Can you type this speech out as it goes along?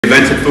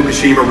Events at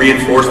Fukushima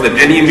reinforced that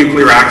any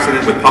nuclear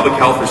accident with public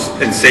health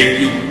and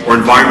safety or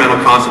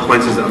environmental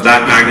consequences of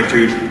that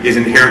magnitude is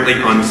inherently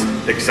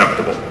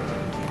unacceptable.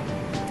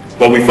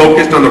 While we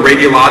focused on the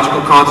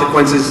radiological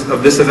consequences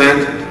of this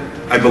event,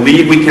 I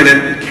believe we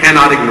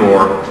cannot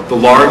ignore the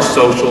large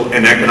social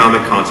and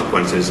economic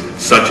consequences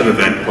such an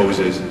event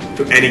poses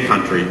to any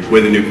country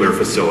with a nuclear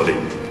facility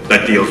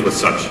that deals with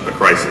such a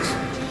crisis.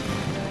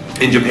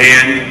 In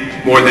Japan,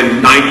 more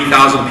than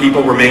 90,000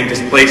 people remain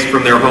displaced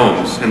from their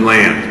homes and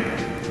land,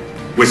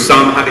 with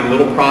some having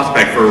little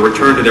prospect for a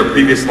return to their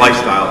previous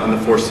lifestyle in the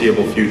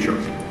foreseeable future.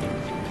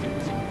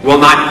 While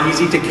not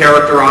easy to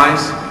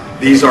characterize,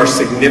 these are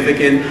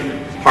significant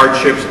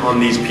hardships on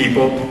these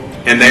people,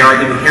 and they are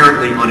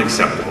inherently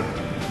unacceptable.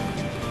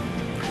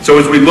 So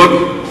as we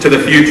look to the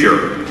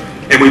future,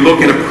 and we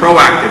look in a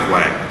proactive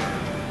way,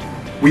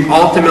 we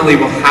ultimately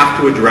will have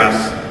to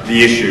address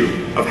the issue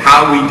of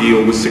how we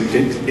deal with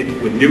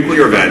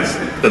nuclear events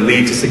that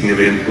lead to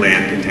significant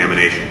land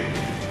contamination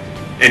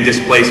and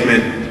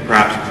displacement,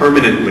 perhaps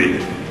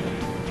permanently,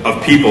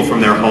 of people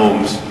from their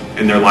homes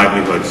and their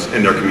livelihoods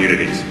and their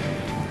communities.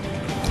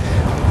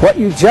 What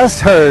you just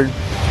heard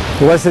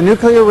was the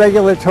Nuclear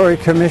Regulatory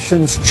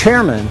Commission's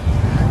chairman,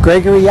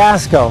 Gregory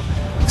Jaczko,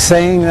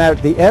 saying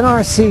that the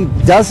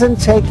NRC doesn't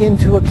take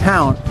into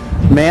account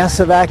mass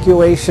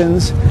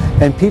evacuations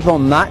and people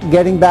not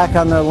getting back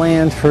on their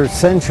land for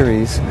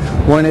centuries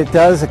when it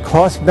does a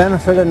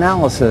cost-benefit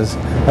analysis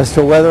as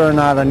to whether or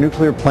not a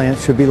nuclear plant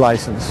should be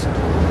licensed.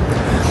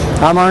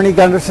 I'm Arnie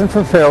Gunderson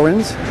from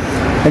Fairewinds,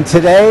 and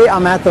today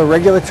I'm at the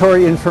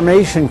Regulatory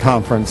Information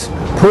Conference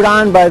put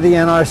on by the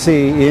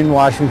NRC in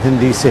Washington,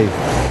 D.C.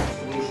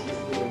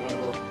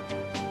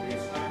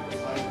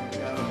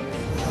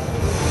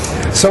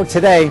 So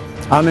today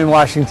I'm in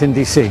Washington,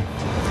 D.C.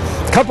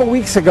 A couple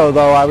weeks ago,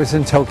 though, I was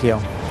in Tokyo.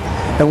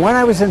 And when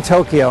I was in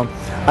Tokyo,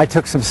 I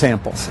took some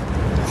samples.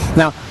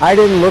 Now, I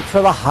didn't look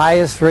for the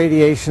highest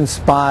radiation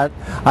spot.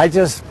 I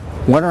just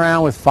went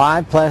around with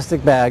 5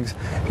 plastic bags,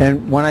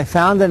 and when I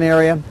found an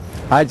area,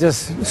 I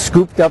just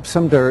scooped up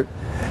some dirt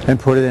and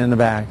put it in the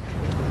bag.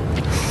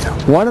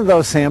 One of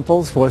those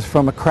samples was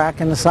from a crack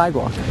in the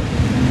sidewalk.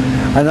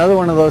 Another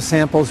one of those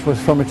samples was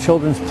from a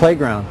children's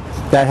playground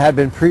that had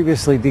been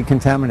previously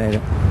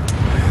decontaminated.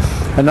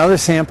 Another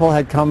sample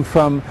had come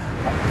from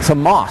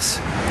some moss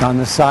on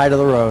the side of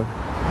the road.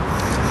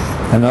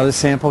 Another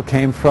sample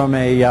came from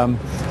the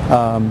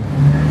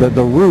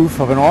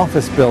roof of an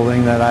office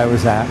building that I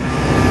was at.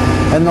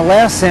 And the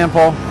last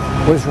sample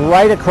was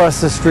right across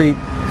the street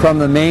from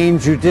the main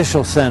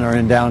judicial center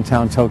in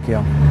downtown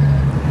Tokyo.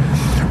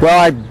 Well,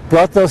 I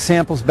brought those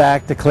samples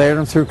back, declared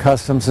them through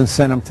customs, and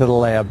sent them to the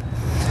lab.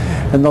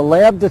 And the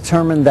lab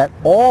determined that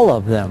all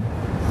of them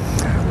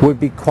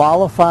would be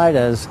qualified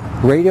as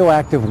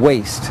radioactive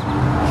waste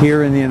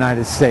here in the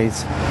United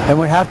States and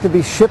would have to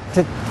be shipped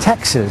to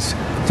Texas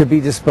to be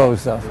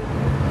disposed of.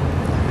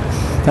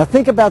 Now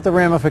think about the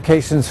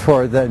ramifications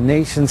for the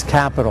nation's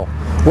capital,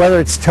 whether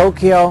it's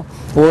Tokyo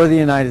or the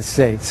United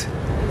States.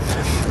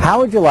 How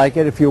would you like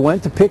it if you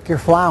went to pick your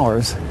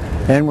flowers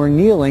and were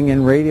kneeling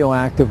in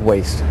radioactive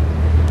waste?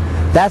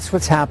 That's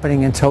what's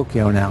happening in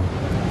Tokyo now.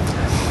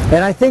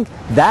 And I think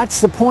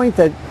that's the point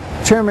that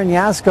Chairman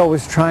Jaczko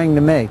was trying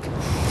to make.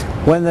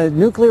 When the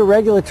Nuclear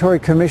Regulatory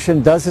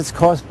Commission does its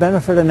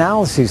cost-benefit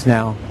analyses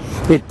now,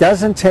 it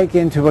doesn't take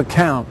into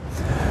account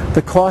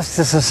the cost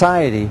to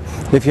society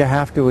if you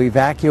have to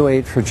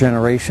evacuate for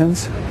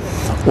generations,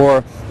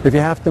 or if you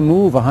have to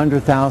move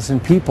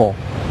 100,000 people,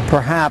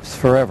 perhaps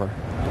forever.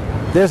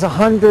 There's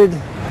 100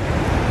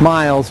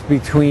 miles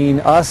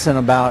between us and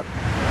about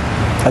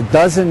a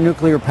dozen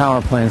nuclear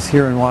power plants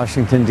here in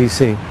Washington,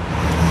 D.C.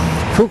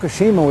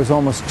 Fukushima was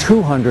almost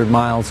 200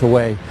 miles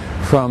away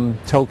from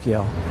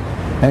Tokyo.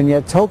 And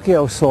yet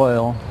Tokyo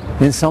soil,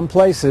 in some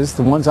places,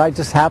 the ones I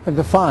just happened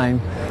to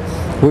find,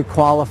 would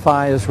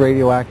qualify as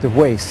radioactive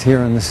waste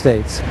here in the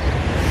States.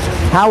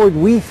 How would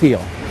we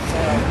feel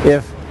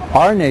if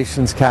our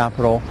nation's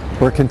capital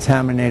were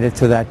contaminated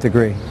to that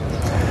degree?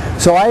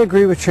 So I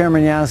agree with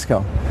Chairman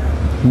Jaczko.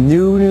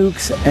 New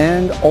nukes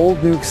and old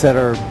nukes that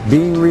are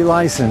being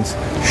relicensed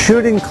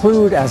should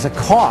include as a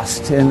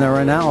cost in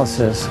their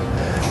analysis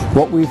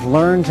what we've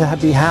learned to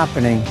be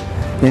happening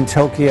in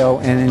Tokyo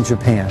and in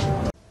Japan.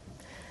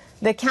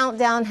 The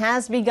countdown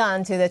has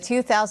begun to the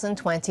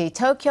 2020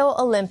 Tokyo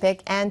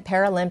Olympic and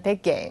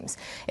Paralympic Games.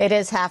 It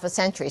is half a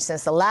century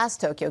since the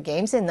last Tokyo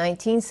Games in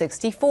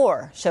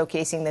 1964,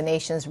 showcasing the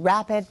nation's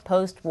rapid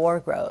post-war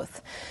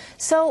growth.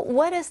 So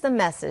what is the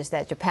message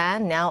that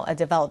Japan, now a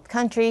developed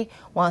country,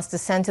 wants to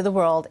send to the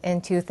world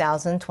in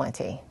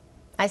 2020?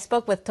 I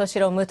spoke with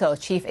Toshiro Muto,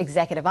 Chief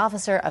Executive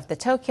Officer of the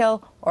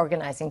Tokyo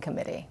Organizing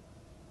Committee.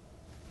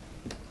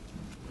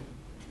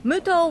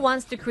 Muto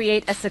wants to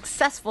create a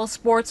successful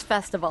sports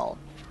festival,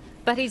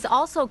 but he's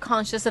also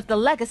conscious of the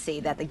legacy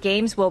that the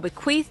Games will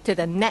bequeath to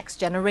the next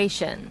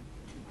generation.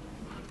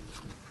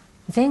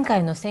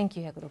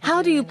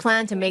 How do you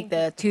plan to make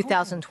the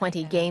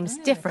 2020 Games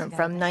different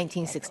from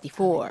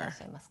 1964?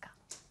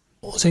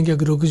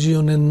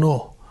 1964年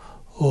の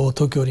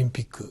東京オリン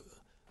ピック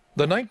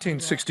The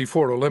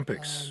 1964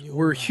 Olympics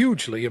were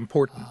hugely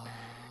important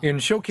in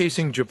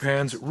showcasing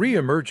Japan's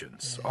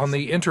re-emergence on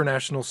the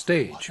international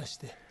stage.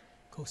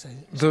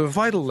 The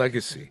vital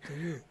legacy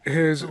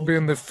has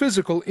been the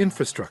physical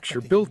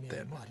infrastructure built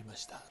then,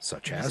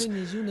 such as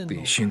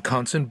the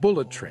Shinkansen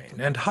bullet train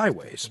and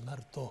highways.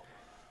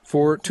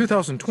 For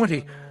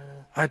 2020,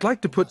 I'd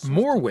like to put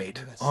more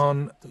weight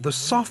on the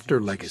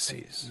softer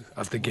legacies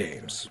of the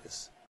Games.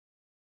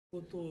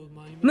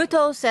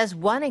 Muto says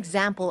one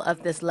example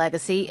of this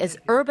legacy is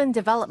urban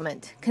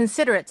development,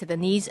 considerate to the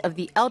needs of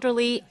the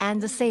elderly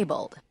and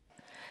disabled.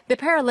 The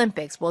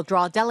Paralympics will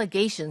draw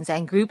delegations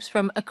and groups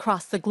from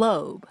across the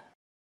globe.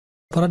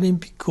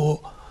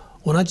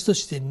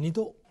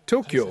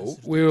 Tokyo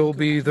will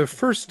be the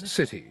first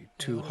city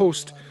to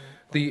host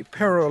the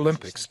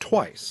Paralympics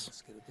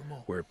twice.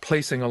 We're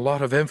placing a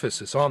lot of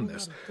emphasis on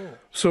this,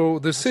 so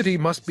the city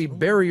must be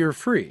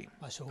barrier-free,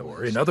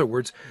 or in other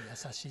words,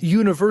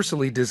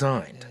 universally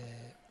designed.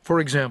 For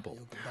example,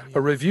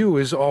 a review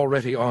is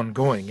already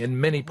ongoing in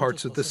many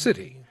parts of the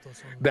city.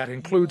 That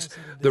includes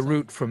the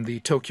route from the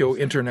Tokyo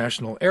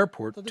International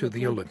Airport to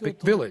the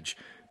Olympic Village,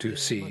 to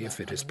see if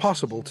it is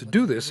possible to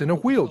do this in a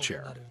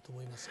wheelchair.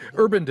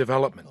 Urban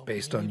development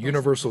based on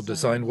universal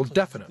design will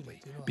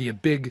definitely be a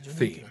big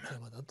theme.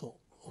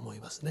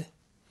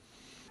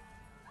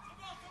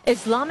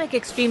 Islamic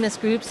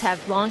extremist groups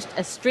have launched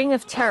a string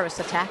of terrorist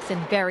attacks in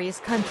various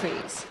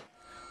countries.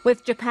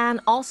 With Japan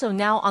also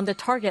now on the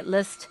target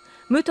list,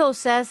 Muto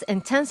says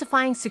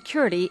intensifying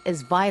security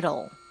is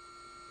vital.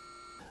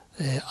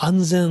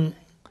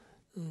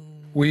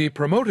 We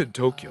promoted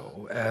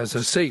Tokyo as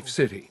a safe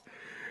city,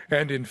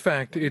 and in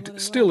fact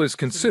it still is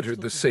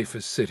considered the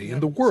safest city in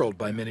the world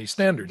by many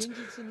standards.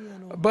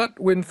 But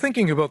when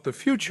thinking about the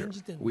future,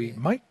 we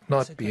might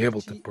not be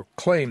able to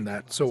proclaim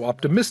that so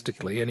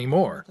optimistically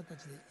anymore.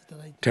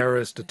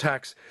 Terrorist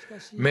attacks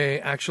may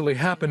actually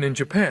happen in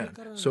Japan,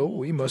 so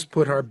we must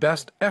put our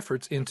best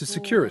efforts into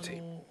security.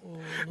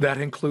 That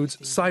includes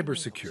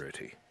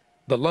cybersecurity.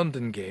 The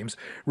London Games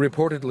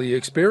reportedly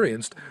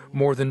experienced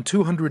more than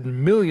 200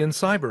 million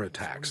cyber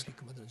attacks.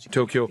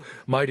 Tokyo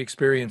might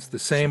experience the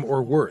same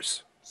or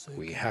worse.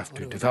 We have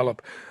to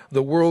develop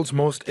the world's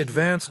most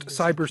advanced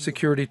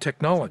cybersecurity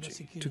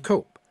technology to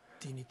cope.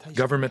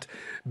 Government,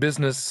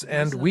 business,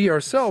 and we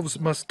ourselves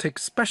must take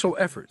special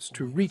efforts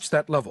to reach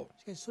that level.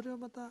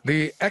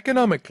 The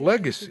economic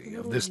legacy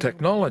of this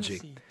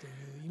technology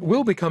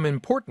will become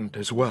important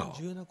as well.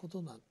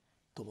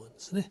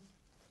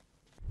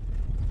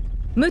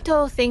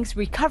 Muto thinks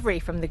recovery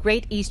from the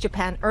Great East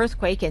Japan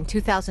earthquake in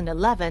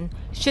 2011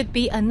 should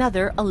be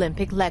another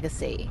Olympic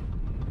legacy.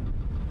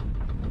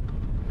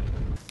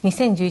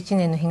 2011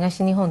年の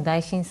東日本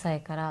大震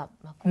災から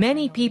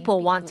Many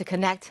people want to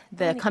connect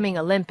the coming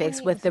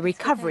Olympics with the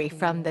recovery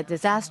from the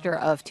disaster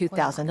of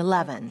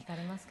 2011.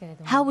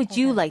 How would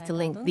you like to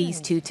link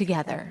these two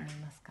together?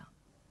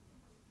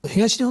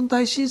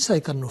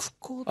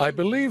 I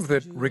believe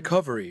that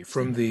recovery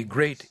from the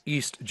Great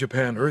East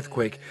Japan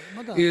earthquake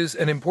is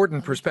an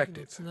important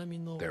perspective.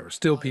 There are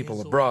still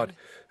people abroad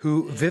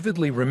who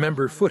vividly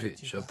remember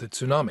footage of the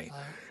tsunami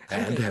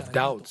and have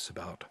doubts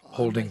about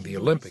holding the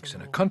Olympics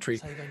in a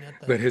country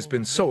that has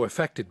been so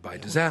affected by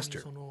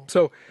disaster.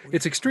 So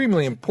it's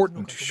extremely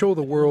important to show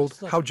the world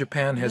how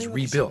Japan has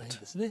rebuilt.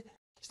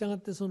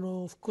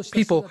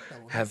 People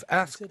have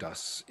asked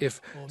us if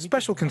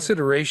special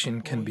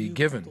consideration can be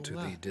given to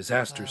the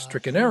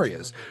disaster-stricken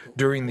areas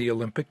during the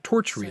Olympic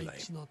torch relay.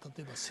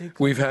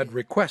 We've had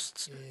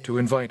requests to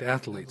invite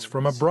athletes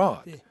from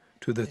abroad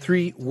to the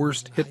 3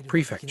 worst-hit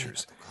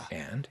prefectures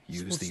and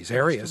use these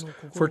areas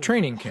for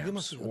training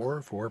camps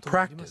or for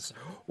practice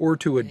or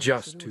to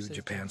adjust to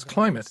Japan's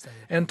climate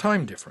and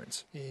time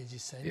difference.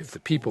 If the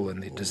people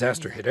in the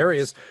disaster-hit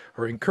areas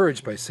are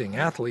encouraged by seeing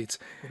athletes,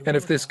 and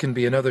if this can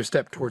be another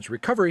step towards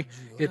recovery,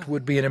 it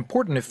would be an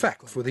important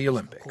effect for the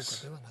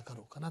Olympics.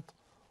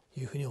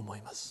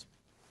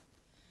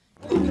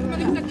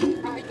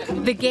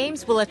 The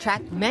Games will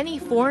attract many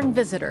foreign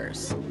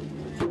visitors.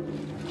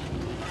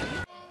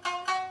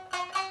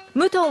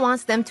 Muto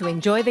wants them to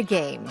enjoy the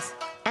Games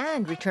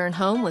and return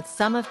home with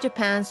some of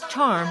Japan's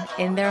charm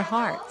in their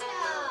hearts.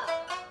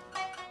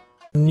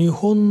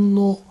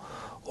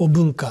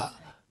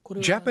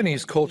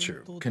 Japanese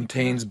culture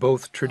contains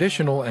both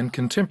traditional and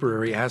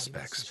contemporary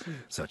aspects,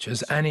 such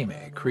as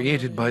anime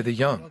created by the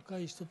young.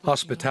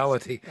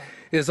 Hospitality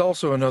is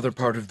also another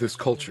part of this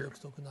culture.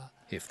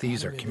 If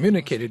these are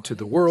communicated to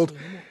the world,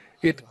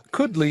 it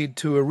could lead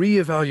to a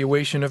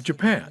re-evaluation of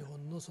Japan.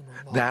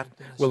 That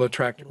will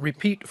attract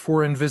repeat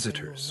foreign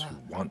visitors who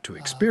want to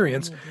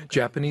experience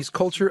Japanese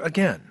culture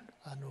again.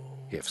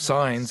 If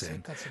signs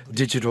and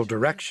digital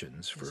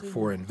directions for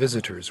foreign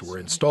visitors were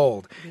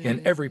installed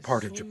in every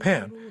part of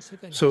Japan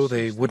so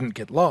they wouldn't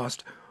get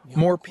lost,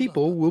 more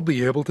people will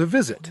be able to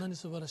visit.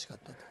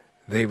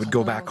 They would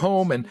go back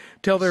home and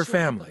tell their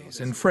families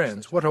and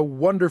friends what a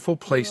wonderful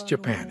place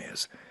Japan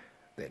is.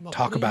 They'd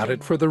talk about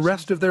it for the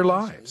rest of their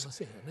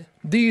lives.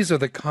 These are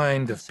the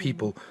kind of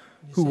people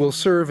who will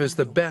serve as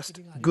the best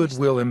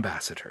goodwill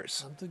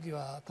ambassadors.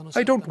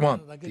 I don't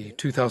want the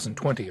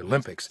 2020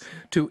 Olympics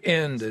to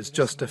end as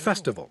just a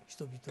festival.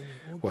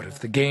 What if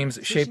the Games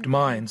shaped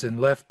minds and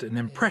left an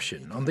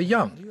impression on the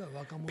young?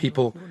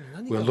 People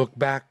will look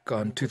back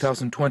on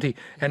 2020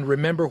 and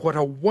remember what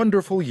a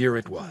wonderful year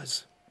it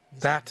was.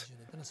 That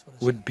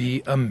would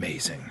be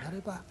amazing.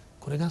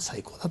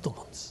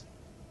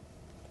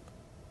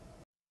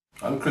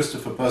 I'm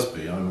Christopher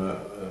Busby. I'm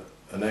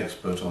an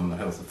expert on the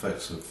health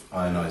effects of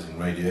ionizing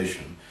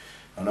radiation,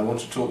 and I want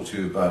to talk to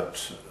you about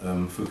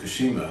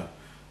Fukushima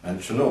and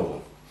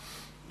Chernobyl.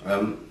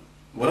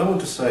 What I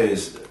want to say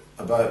is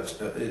that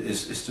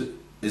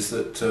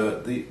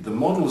the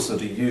models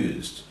that are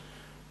used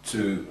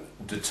to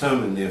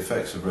determine the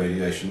effects of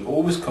radiation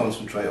always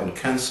concentrate on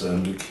cancer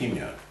and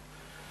leukemia.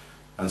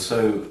 And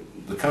so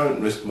the current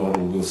risk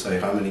model will say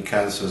how many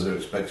cancers are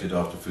expected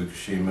after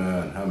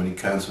Fukushima and how many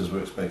cancers were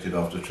expected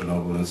after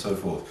Chernobyl and so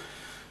forth.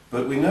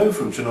 But we know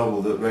from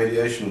Chernobyl that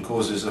radiation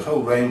causes a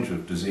whole range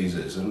of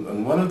diseases,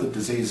 and one of the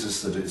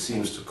diseases that it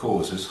seems to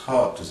cause is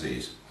heart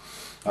disease.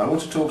 I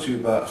want to talk to you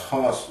about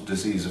heart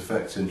disease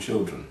effects in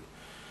children.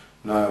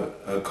 Now,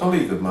 a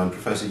colleague of mine,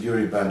 Professor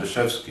Yuri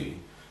Bandashevsky,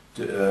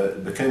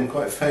 became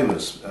quite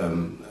famous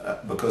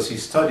because he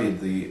studied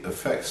the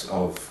effects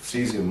of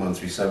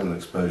cesium-137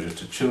 exposure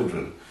to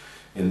children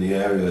in the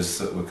areas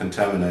that were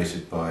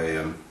contaminated by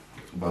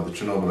the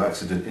Chernobyl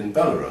accident in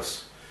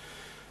Belarus.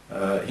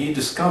 He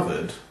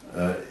discovered,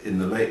 in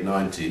the late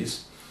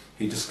 90s,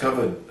 he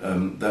discovered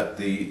that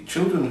the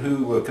children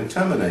who were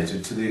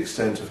contaminated to the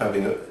extent of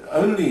having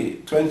only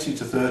 20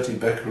 to 30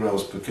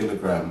 becquerels per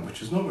kilogram,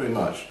 which is not very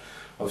much,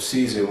 of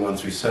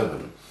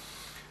cesium-137,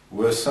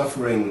 were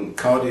suffering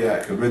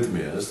cardiac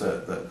arrhythmias,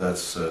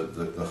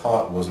 the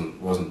heart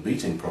wasn't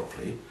beating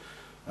properly,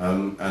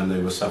 and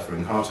they were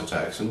suffering heart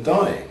attacks and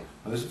dying.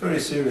 And it's a very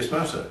serious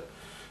matter.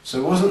 So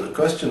it wasn't a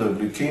question of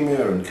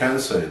leukemia and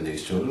cancer in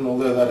these children,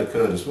 although that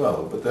occurred as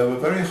well, but there were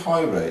very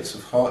high rates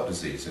of heart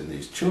disease in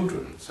these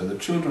children. So the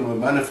children were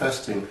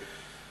manifesting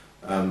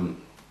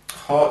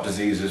heart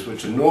diseases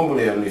which are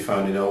normally only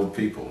found in old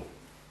people.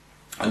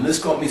 And this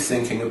got me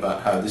thinking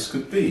about how this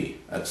could be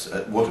at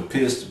what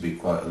appears to be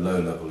quite a low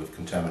level of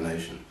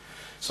contamination.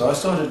 So I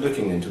started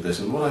looking into this,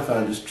 and what I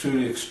found is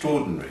truly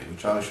extraordinary,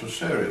 which I shall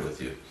share it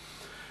with you.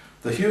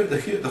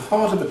 The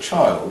heart of a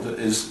child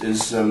is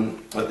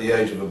at the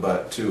age of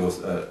about 2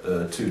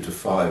 to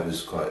 5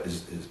 is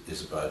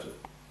about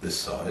this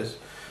size,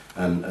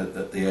 and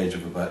at the age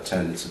of about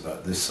 10 it's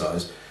about this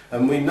size.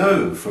 And we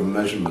know from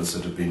measurements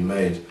that have been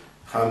made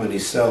how many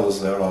cells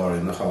there are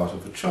in the heart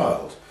of a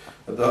child.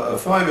 A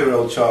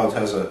 5-year-old child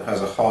has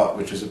a heart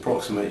which is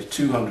approximately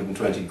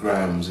 220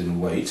 grams in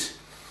weight.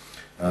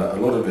 A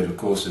lot of it, of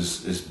course,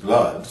 is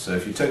blood. So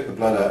if you take the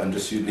blood out and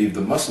just you leave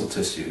the muscle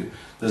tissue,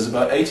 there's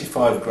about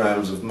 85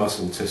 grams of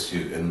muscle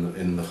tissue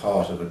in the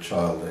heart of a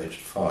child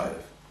aged 5.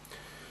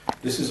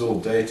 This is all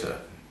data.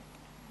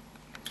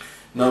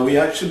 Now we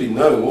actually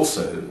know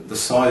also the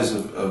size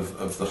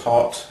of the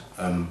heart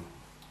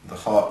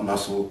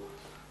muscle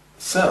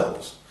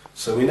cells.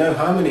 So we know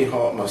how many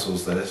heart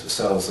cells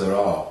there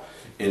are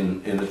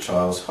in a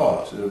child's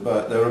heart.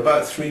 There are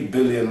about 3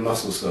 billion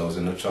muscle cells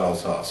in a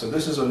child's heart. So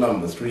this is a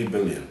number, 3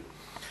 billion.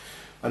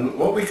 And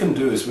what we can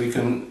do is we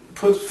can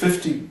put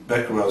 50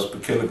 becquerels per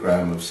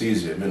kilogram of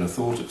cesium in a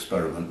thought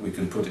experiment. We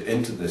can put it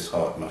into this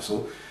heart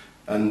muscle,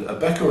 and a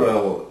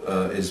becquerel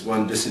is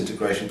 1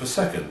 disintegration per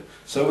second.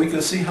 So we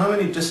can see how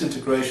many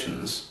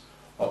disintegrations,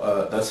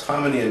 that's how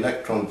many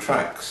electron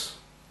tracks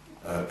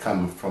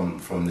come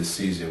from this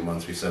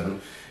cesium-137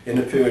 in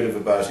a period of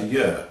about a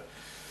year.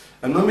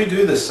 And when we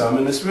do this sum,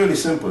 and it's really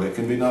simple, it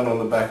can be done on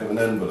the back of an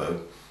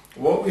envelope,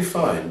 what we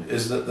find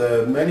is that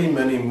there are many,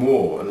 many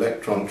more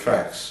electron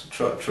tracks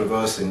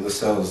traversing the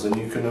cells than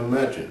you can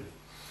imagine.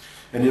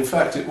 And in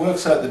fact, it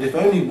works out that if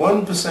only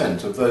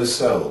 1% of those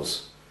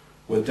cells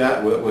were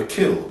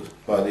killed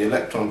by the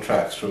electron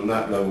tracks from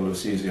that level of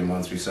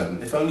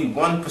cesium-137, if only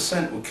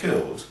 1% were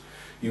killed,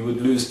 you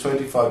would lose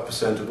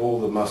 25% of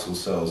all the muscle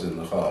cells in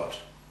the heart.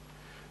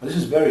 And this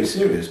is very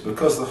serious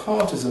because the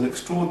heart is an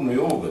extraordinary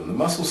organ. The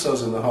muscle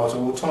cells in the heart are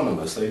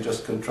autonomous. They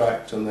just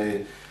contract and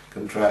they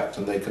contract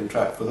and they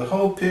contract for the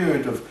whole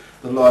period of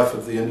the life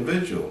of the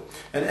individual.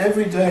 And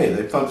every day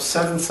they pump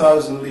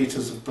 7,000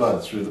 litres of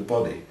blood through the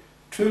body.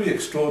 Truly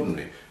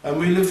extraordinary. And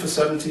we live for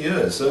 70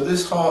 years. So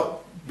this heart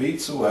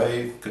beats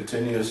away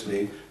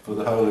continuously for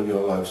the whole of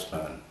your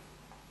lifespan.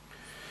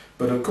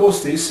 But of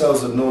course these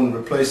cells are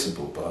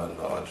non-replaceable by and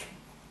large.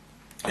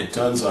 It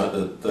turns out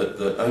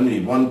that only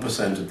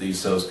 1% of these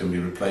cells can be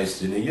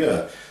replaced in a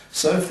year.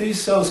 So if these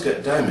cells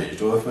get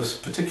damaged, or if a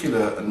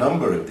particular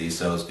number of these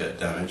cells get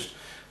damaged,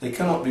 they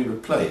cannot be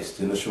replaced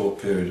in a short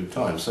period of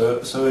time.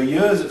 So a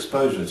year's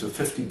exposure to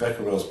 50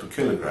 becquerels per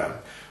kilogram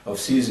of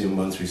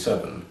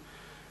cesium-137,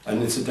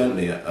 and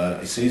incidentally,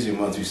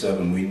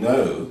 cesium-137 we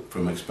know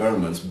from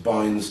experiments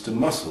binds to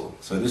muscle.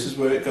 So this is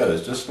where it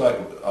goes. Just like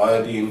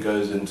iodine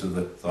goes into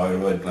the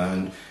thyroid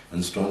gland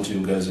and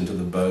strontium goes into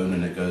the bone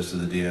and it goes to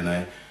the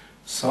DNA,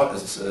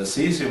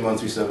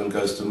 cesium-137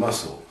 goes to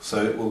muscle,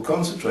 so it will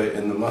concentrate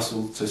in the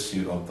muscle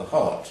tissue of the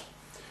heart.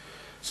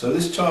 So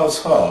this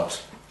child's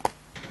heart,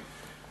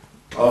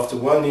 after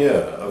 1 year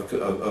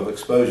of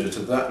exposure to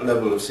that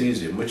level of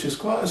cesium, which is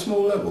quite a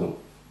small level,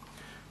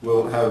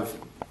 will have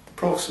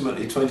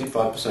approximately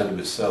 25% of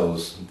its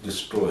cells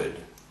destroyed.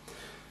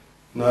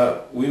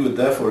 Now, we would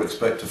therefore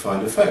expect to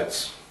find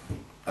effects,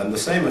 and the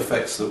same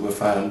effects that were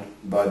found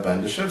by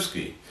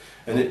Bandashevsky.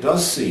 And it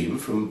does seem,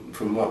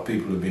 from what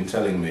people have been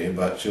telling me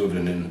about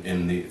children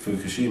in the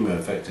Fukushima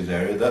affected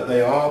area, that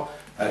they are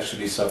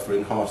actually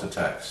suffering heart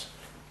attacks.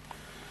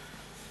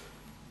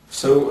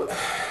 So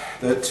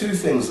there are two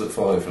things that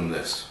follow from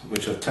this,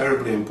 which are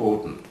terribly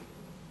important.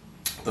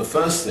 The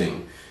first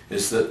thing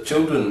is that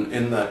children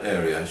in that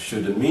area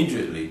should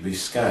immediately be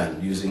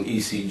scanned using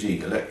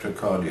ECG,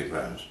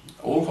 electrocardiograms.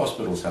 All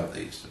hospitals have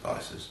these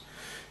devices,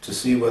 to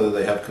see whether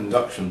they have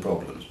conduction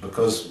problems,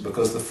 because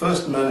the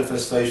first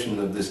manifestation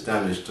of this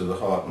damage to the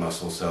heart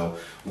muscle cell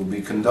will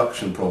be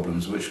conduction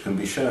problems, which can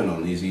be shown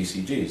on these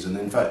ECGs. And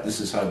in fact, this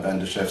is how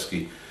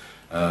Bandashevsky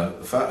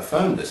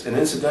found this. And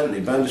incidentally,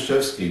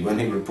 Bandashevsky, when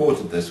he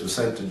reported this, was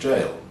sent to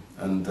jail,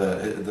 and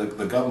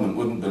the government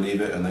wouldn't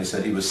believe it, and they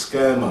said he was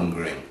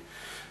scaremongering.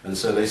 And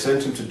so they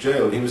sent him to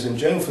jail. He was in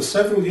jail for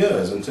several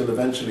years until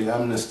eventually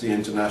Amnesty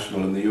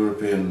International and the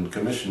European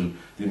Commission,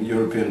 the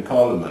European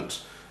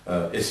Parliament,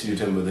 issued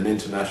him with an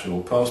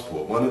international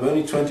passport, one of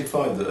only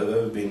 25 that have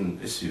ever been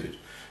issued,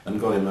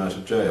 and got him out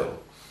of jail.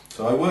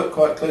 So I worked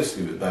quite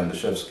closely with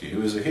Bandashevsky,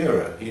 who is a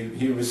hero.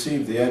 He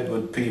received the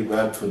Edward P.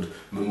 Radford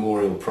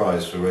Memorial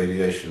Prize for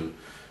Radiation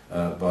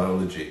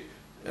Biology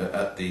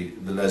at the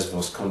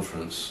Lesbos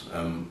conference,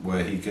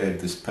 where he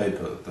gave this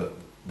paper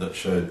that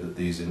showed that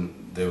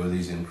there were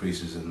these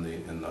increases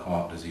in the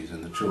heart disease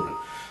in the children.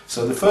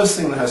 So the first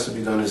thing that has to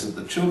be done is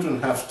that the children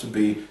have to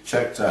be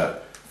checked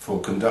out for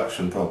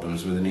conduction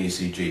problems with an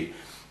ECG.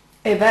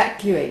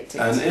 Evacuated.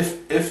 And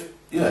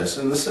yes,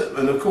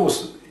 and of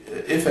course,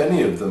 if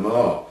any of them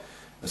are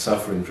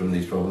suffering from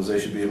these problems, they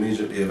should be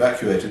immediately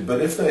evacuated.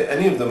 But if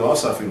any of them are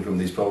suffering from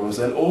these problems,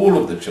 then all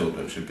of the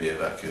children should be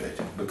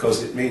evacuated,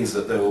 because it means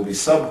that there will be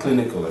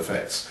subclinical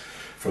effects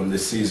from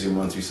this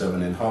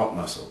cesium-137 in heart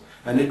muscle.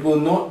 And it will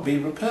not be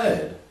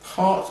repaired.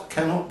 Heart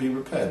cannot be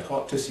repaired.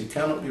 Heart tissue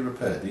cannot be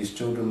repaired. These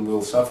children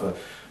will suffer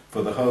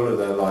for the whole of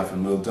their life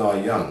and will die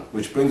young.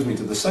 Which brings me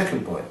to the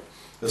second point.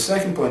 The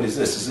second point is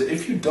this, is that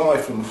if you die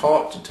from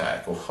heart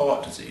attack or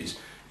heart disease,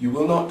 you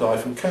will not die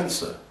from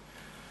cancer.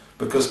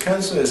 Because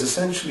cancer is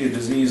essentially a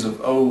disease of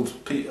old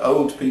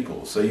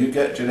people. So you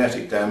get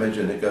genetic damage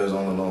and it goes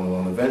on and on and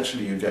on.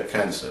 Eventually you get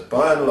cancer.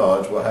 By and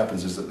large, what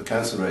happens is that the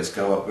cancer rates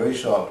go up very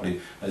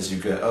sharply as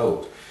you get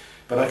old.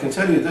 But I can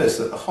tell you this,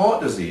 that the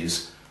heart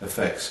disease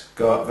effects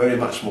go up very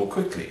much more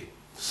quickly.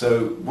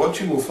 So what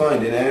you will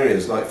find in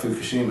areas like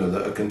Fukushima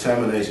that are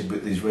contaminated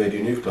with these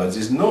radionuclides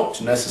is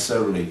not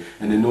necessarily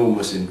an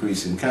enormous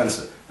increase in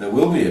cancer. There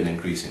will be an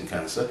increase in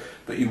cancer,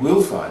 but you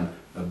will find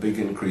a big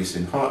increase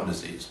in heart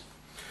disease.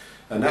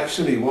 And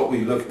actually when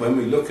we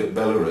look at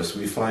Belarus,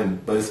 we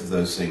find both of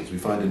those things. We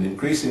find an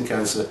increase in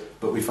cancer,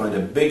 but we find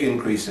a big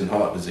increase in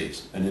heart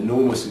disease, an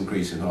enormous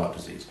increase in heart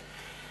disease.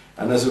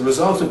 And as a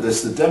result of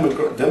this, the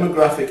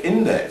demographic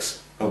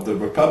index of the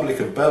Republic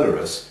of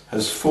Belarus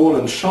has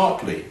fallen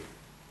sharply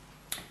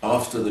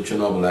after the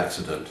Chernobyl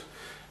accident,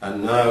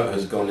 and now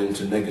has gone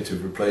into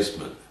negative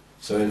replacement.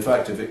 So in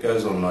fact, if it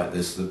goes on like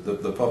this,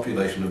 the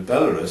population of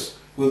Belarus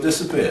will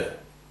disappear.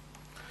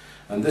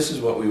 And this is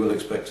what we will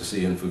expect to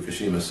see in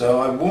Fukushima.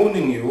 So I'm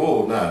warning you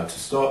all now to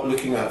start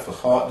looking out for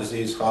heart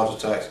disease, heart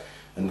attacks,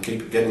 and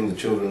keep getting the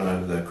children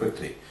out of there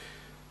quickly.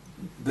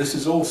 This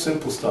is all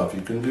simple stuff.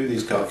 You can do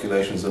these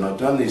calculations, and I've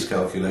done these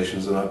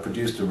calculations, and I've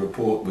produced a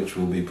report which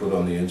will be put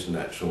on the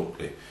internet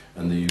shortly,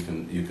 and that you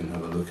can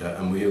have a look at.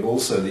 And we have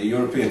also, the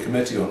European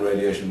Committee on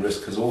Radiation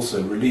Risk has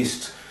also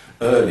released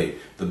early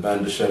the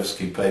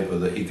Bandashevsky paper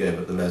that he gave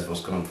at the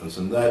Lesbos conference,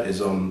 and that is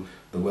on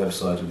the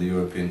website of the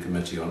European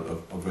Committee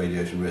of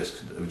Radiation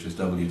Risk, which is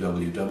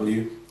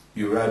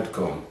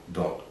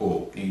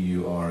www.euradcom.org,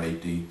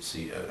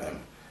 EURADCOM.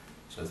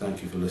 So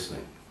thank you for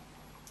listening.